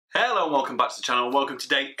Hello and welcome back to the channel. Welcome to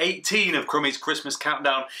day 18 of Crummy's Christmas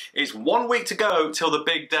countdown. It's 1 week to go till the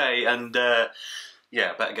big day and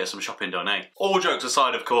yeah, better get some shopping done, eh? All jokes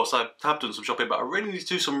aside, of course, I have done some shopping, but I really need to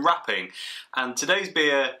do some wrapping. And today's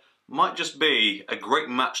beer might just be a great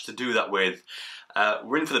match to do that with.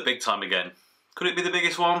 We're in for the big time again. Could it be the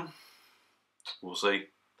biggest one? We'll see.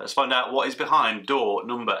 Let's find out what is behind door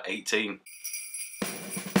number 18.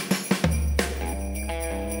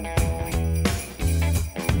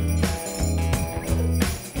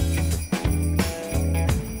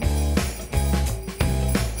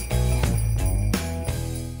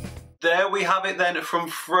 There we have it then from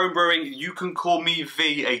Frome Brewing. You Can Call Me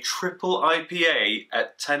V, a triple IPA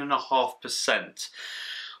at 10.5%.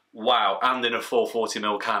 Wow, and in a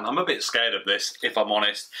 440ml can. I'm a bit scared of this, if I'm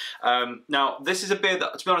honest. Now, this is a beer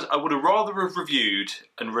that, to be honest, I would have rather have reviewed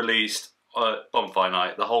and released Bonfire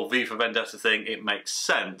Night. The whole V for Vendetta thing, it makes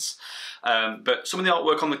sense. But some of the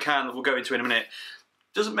artwork on the can that we'll go into in a minute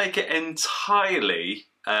doesn't make it entirely,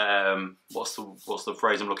 what's the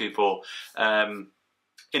phrase I'm looking for?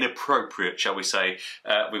 Inappropriate, shall we say,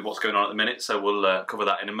 with what's going on at the minute, so we'll cover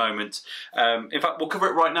that in a moment. In fact, we'll cover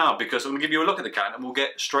it right now because I'm going to give you a look at the can and we'll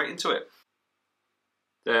get straight into it.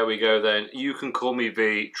 There we go then, You Can Call Me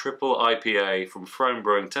V, triple IPA from Frome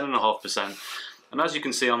Brewing, 10.5%. And as you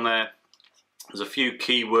can see on there, there's a few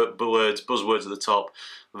key buzzwords at the top.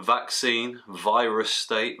 Vaccine, virus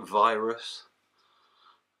state, virus,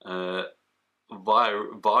 virulent,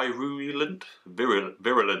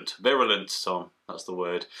 Tom, that's the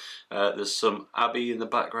word. There's some Abbey in the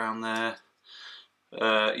background there.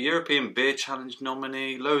 European Beer Challenge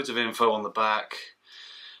nominee, loads of info on the back.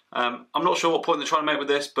 I'm not sure what point they're trying to make with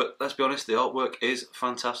this, but let's be honest, the artwork is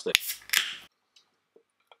fantastic.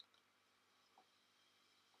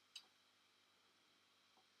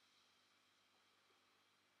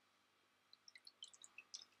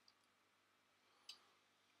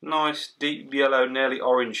 Nice deep yellow, nearly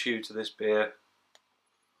orange hue to this beer.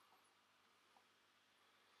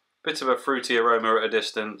 Bit of a fruity aroma at a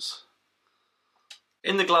distance.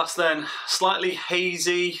 In the glass then, slightly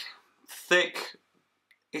hazy, thick.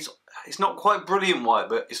 It's not quite brilliant white,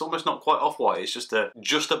 but it's almost not quite off-white. It's just a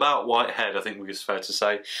just about white head, I think it's fair to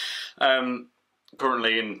say.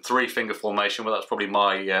 Currently in 3-finger formation, well that's probably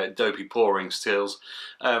my dopey pouring skills.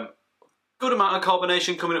 Good amount of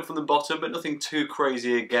carbonation coming up from the bottom, but nothing too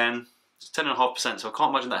crazy again. It's 10.5%, so I can't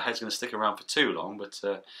imagine that head's going to stick around for too long, but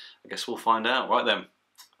I guess we'll find out. Right then,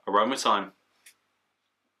 aroma time.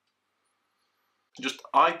 Just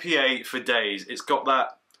IPA for days. It's got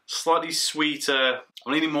that slightly sweeter,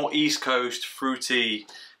 I'm leaning more East Coast, fruity,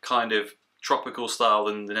 kind of tropical style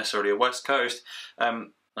than necessarily a West Coast. A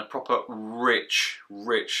proper rich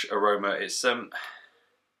aroma.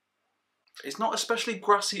 It's not especially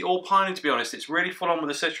grassy or piney, to be honest. It's really full on with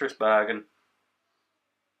the citrus bag, and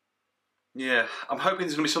yeah, I'm hoping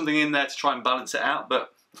there's going to be something in there to try and balance it out,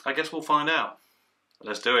 but I guess we'll find out.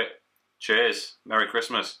 Let's do it. Cheers. Merry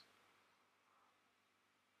Christmas.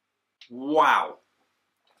 Wow.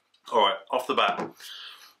 Alright, off the bat.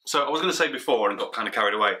 So I was going to say before and got kind of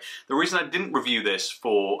carried away, the reason I didn't review this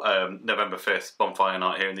for November 5th, Bonfire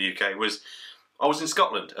Night here in the UK, was I was in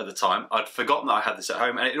Scotland at the time. I'd forgotten that I had this at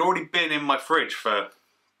home, and it had already been in my fridge for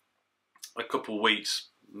a couple of weeks,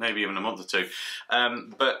 maybe even a month or two.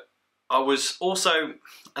 But I was also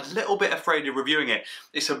a little bit afraid of reviewing it.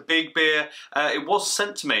 It's a big beer. It was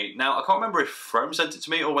sent to me. Now, I can't remember if Frome sent it to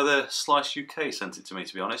me or whether Slice UK sent it to me,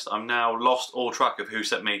 to be honest. I'm now lost all track of who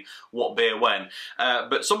sent me what beer when.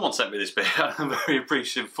 But someone sent me this beer, and I'm very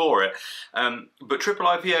appreciative for it. But triple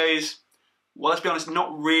IPAs, well, let's be honest,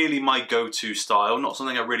 not really my go-to style, not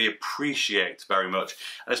something I really appreciate very much,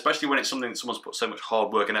 and especially when it's something that someone's put so much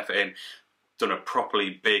hard work and effort in, done a properly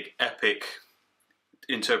big, epic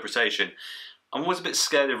interpretation. I'm always a bit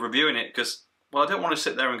scared of reviewing it because, well, I don't want to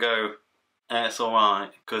sit there and go, it's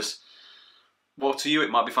alright, because, well, to you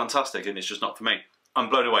it might be fantastic and it's just not for me. I'm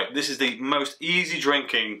blown away. This is the most easy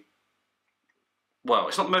drinking, well,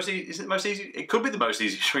 it's not the most easy, is it the most easy? It could be the most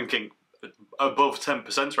easy drinking above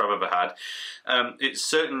 10% I've ever had. It's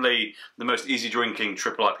certainly the most easy drinking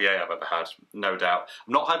triple IPA I've ever had, no doubt.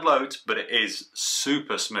 I've not had loads, but it is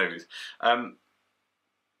super smooth.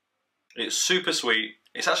 It's super sweet.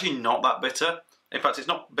 It's actually not that bitter. In fact, it's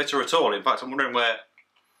not bitter at all. In fact, I'm wondering where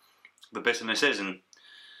the bitterness is and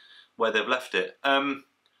where they've left it. I'm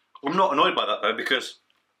not annoyed by that though, because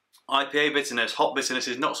IPA bitterness, hot bitterness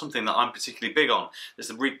is not something that I'm particularly big on. It's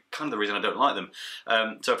kind of the reason I don't like them.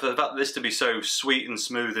 So for the fact that this to be so sweet and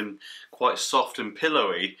smooth and quite soft and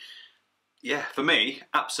pillowy, yeah, for me,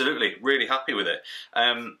 absolutely, really happy with it.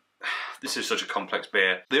 this is such a complex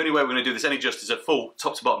beer. The only way we're going to do this any justice is a full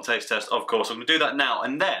top to bottom taste test, of course. I'm going to do that now,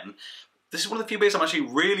 and then this is one of the few beers I'm actually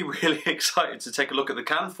really, really excited to take a look at the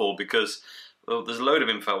can for, because well, there's a load of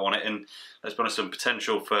info on it, and there's been some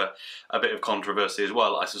potential for a bit of controversy as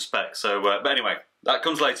well, I suspect. So, but anyway, that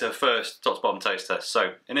comes later. First, top to bottom taste test.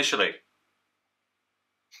 So, initially,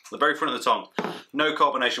 the very front of the tongue, no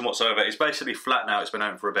carbonation whatsoever. It's basically flat now. It's been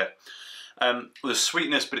out for a bit. There's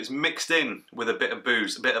sweetness, but it's mixed in with a bit of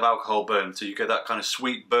booze, a bit of alcohol burn, so you get that kind of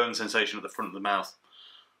sweet burn sensation at the front of the mouth.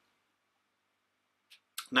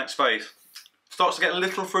 Next phase, starts to get a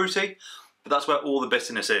little fruity, but that's where all the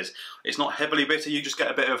bitterness is. It's not heavily bitter, you just get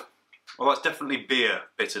a bit of, well, that's definitely beer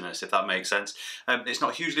bitterness, if that makes sense. It's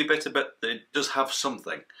not hugely bitter, but it does have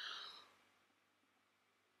something.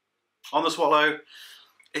 On the swallow,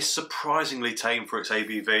 it's surprisingly tame for its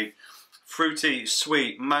ABV. Fruity,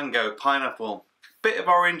 sweet, mango, pineapple, bit of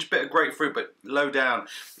orange, bit of grapefruit, but low down.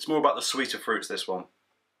 It's more about the sweeter fruits, this one.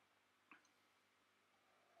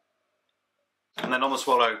 And then on the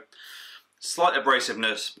swallow, slight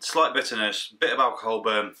abrasiveness, slight bitterness, bit of alcohol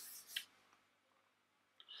burn.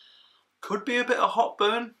 Could be a bit of hot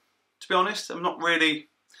burn, to be honest. I'm not really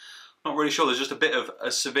sure. There's just a bit of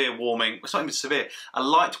a severe warming. It's not even severe. A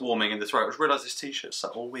light warming in the throat. I just realised this t-shirt's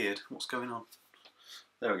set all weird. What's going on?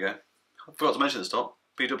 There we go. I forgot to mention at the start.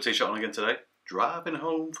 Beat up t-shirt on again today. Driving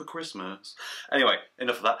home for Christmas. Anyway,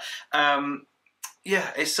 enough of that.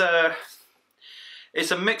 Yeah, it's a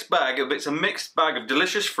mixed bag. It's a mixed bag of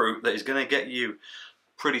delicious fruit that is going to get you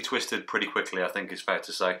pretty twisted pretty quickly, I think is fair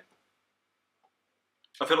to say.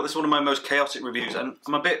 I feel like this is one of my most chaotic reviews, and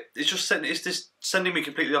I'm a bit, it's just sending me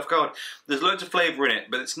completely off guard. There's loads of flavour in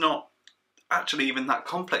it, but it's not actually even that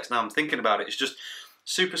complex now I'm thinking about it. It's just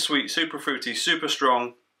super sweet, super fruity, super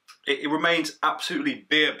strong. It remains absolutely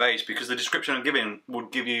beer based, because the description I'm giving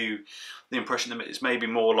would give you the impression that it's maybe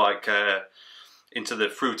more like into the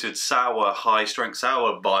fruited sour, high strength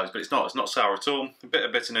sour vibes, but it's not sour at all. A bit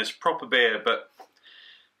of bitterness, proper beer, but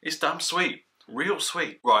it's damn sweet, real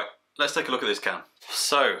sweet. Right, let's take a look at this can.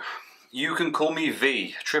 So, You Can Call Me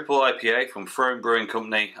V, triple IPA from Frome Brewing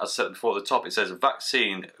Company. As I said before at the top, it says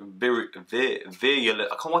vaccine virulent.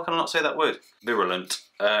 Why can I not say that word? Virulent.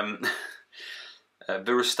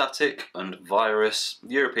 Virustatic and virus.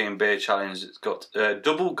 European Beer Challenge. It's got a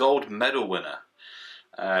double gold medal winner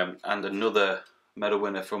and another medal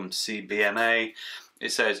winner from CBMA.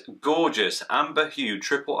 It says gorgeous amber hue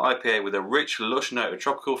triple IPA with a rich lush note of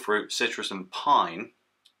tropical fruit, citrus and pine.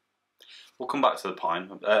 We'll come back to the pine.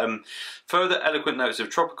 Further eloquent notes of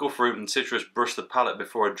tropical fruit and citrus brush the palate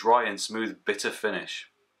before a dry and smooth bitter finish.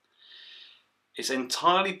 It's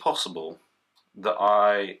entirely possible that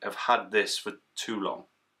I have had this for too long.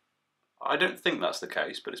 I don't think that's the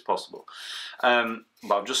case, but it's possible. But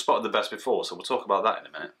I've just spotted the best before, so we'll talk about that in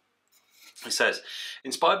a minute. It says,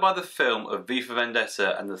 inspired by the film of V for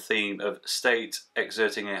Vendetta and the theme of state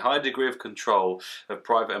exerting a high degree of control of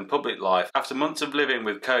private and public life, after months of living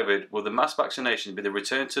with COVID, will the mass vaccination be the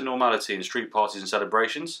return to normality in street parties and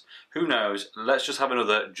celebrations? Who knows? Let's just have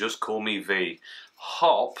another Just Call Me V.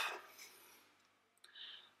 Hop,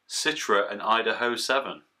 Citra and Idaho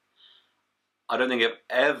 7. I don't think I've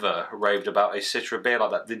ever raved about a Citra beer like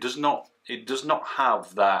that. It does not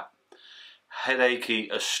have that headachy,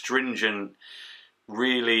 astringent,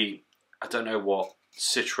 really, I don't know what,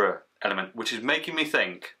 Citra element, which is making me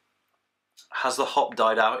think, has the hop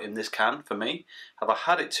died out in this can for me? Have I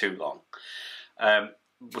had it too long?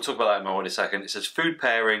 We'll talk about that more in a second. It says food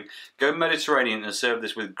pairing, go Mediterranean and serve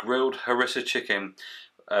this with grilled harissa chicken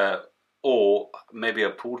or maybe a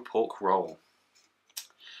pulled pork roll.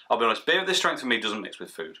 I'll be honest, beer of this strength for me doesn't mix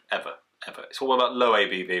with food, ever, ever. It's all about low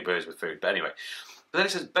ABV beers with food, but anyway. But then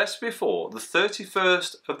it says best before the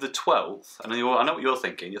 31st of the 12th, and I know what you're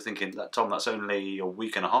thinking. You're thinking that, Tom, that's only a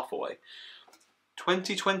week and a half away.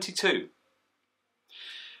 2022.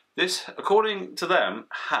 This, according to them,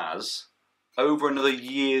 has over another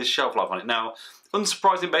year's shelf life on it. Now,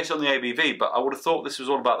 unsurprising based on the ABV, but I would have thought this was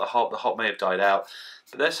all about the hop. The hop may have died out,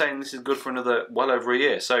 but they're saying this is good for another well over a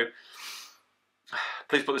year. So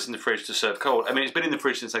please put this in the fridge to serve cold. I mean, it's been in the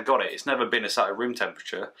fridge since I got it. It's never been sat at room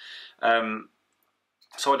temperature.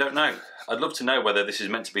 So I don't know. I'd love to know whether this is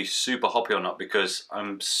meant to be super hoppy or not, because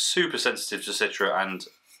I'm super sensitive to Citra and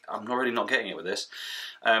I'm not really not getting it with this.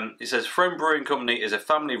 It says, Frome Brewing Company is a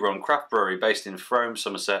family-run craft brewery based in Frome,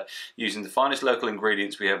 Somerset. Using the finest local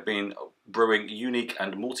ingredients, we have been brewing unique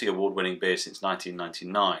and multi-award-winning beer since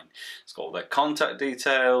 1999. It's got all their contact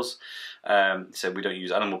details. It said we don't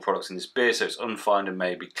use animal products in this beer, so it's unfined and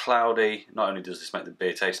may be cloudy. Not only does this make the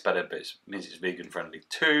beer taste better, but it means it's vegan-friendly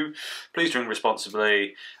too. Please drink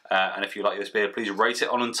responsibly, and if you like this beer, please rate it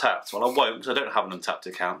on Untapped. Well, I won't, because I don't have an Untapped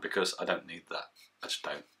account, because I don't need that. I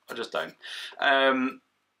just don't.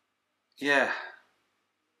 Yeah.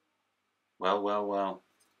 Well.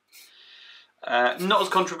 Not as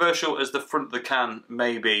controversial as the front of the can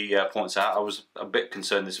maybe points out. I was a bit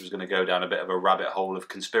concerned this was going to go down a bit of a rabbit hole of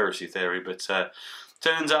conspiracy theory, but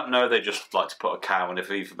turns out no, they just like to put a cow in a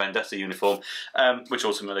V for Vendetta uniform, which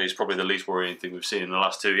ultimately is probably the least worrying thing we've seen in the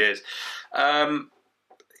last 2 years.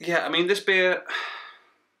 Yeah, I mean, this beer,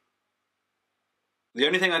 the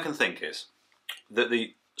only thing I can think is that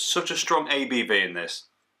such a strong ABV in this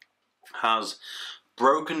has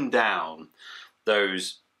broken down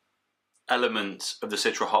those elements of the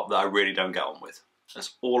Citra hop that I really don't get on with.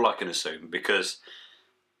 That's all I can assume, because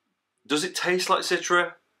does it taste like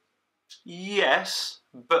Citra? Yes,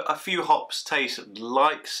 but a few hops taste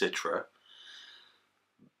like Citra,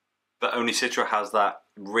 but only Citra has that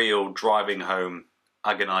real driving home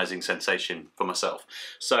agonising sensation for myself.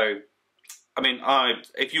 So, I mean,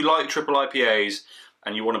 if you like triple IPAs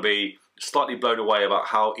and you want to be slightly blown away about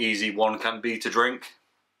how easy one can be to drink,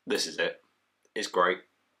 this is it. It's great.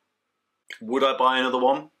 Would I buy another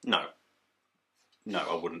one? No. No,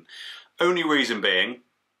 I wouldn't. Only reason being,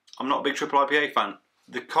 I'm not a big triple IPA fan.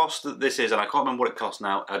 The cost that this is, and I can't remember what it costs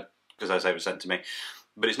now, because as I say, it was sent to me,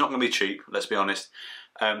 but it's not going to be cheap, let's be honest.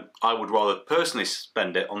 I would rather personally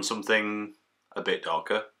spend it on something a bit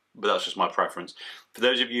darker, but that's just my preference. For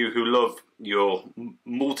those of you who love your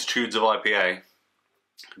multitudes of IPA,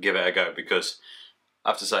 give it a go, because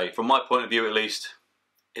I have to say, from my point of view at least,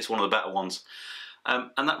 it's one of the better ones.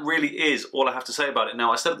 And that really is all I have to say about it.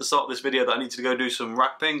 Now, I said at the start of this video that I needed to go do some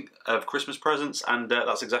wrapping of Christmas presents, and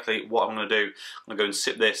that's exactly what I'm going to do. I'm going to go and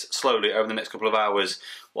sip this slowly over the next couple of hours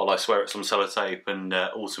while I swear at some sellotape and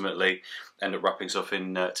ultimately end up wrapping stuff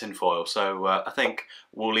in tin foil. So I think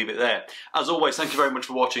we'll leave it there. As always, thank you very much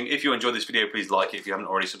for watching. If you enjoyed this video, please like it if you haven't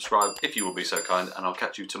already subscribed, if you will be so kind, and I'll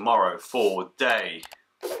catch you tomorrow for day,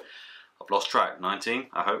 I've lost track, 19,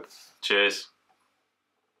 I hope. Cheers.